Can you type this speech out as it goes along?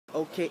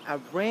Okay, I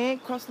ran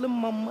across La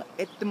Mama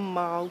at the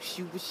mall.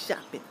 She was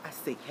shopping. I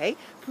say, hey,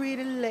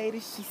 pretty lady.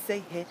 She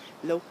say,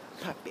 hello,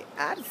 poppy.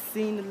 I done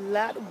seen a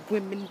lot of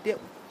women that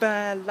were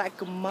fine like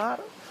a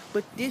model,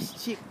 but this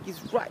chick is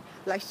right,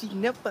 like she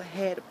never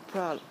had a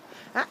problem.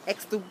 I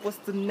asked her what's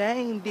the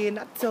name, then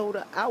I told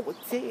her I would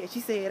tell. She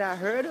said, I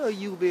heard of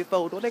you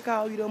before. Don't they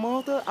call you the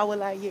monster? I was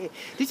like, yeah.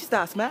 Did she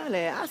start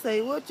smiling? I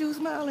say, what you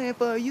smiling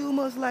for? You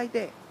must like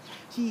that.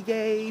 She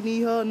gave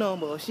me her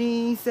number.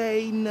 She ain't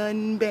say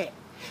nothing back.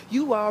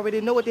 You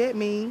already know what that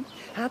means.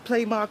 I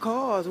play my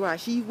cards right.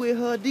 She with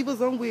her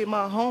divas, I'm with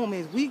my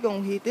homies. We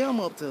gon' hit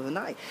them up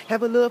tonight.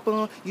 Have a little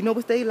fun. You know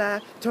we stay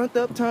live. Turned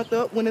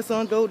up when the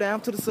sun go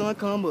down till the sun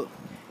come up.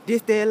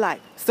 This that life.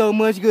 So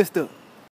much good stuff.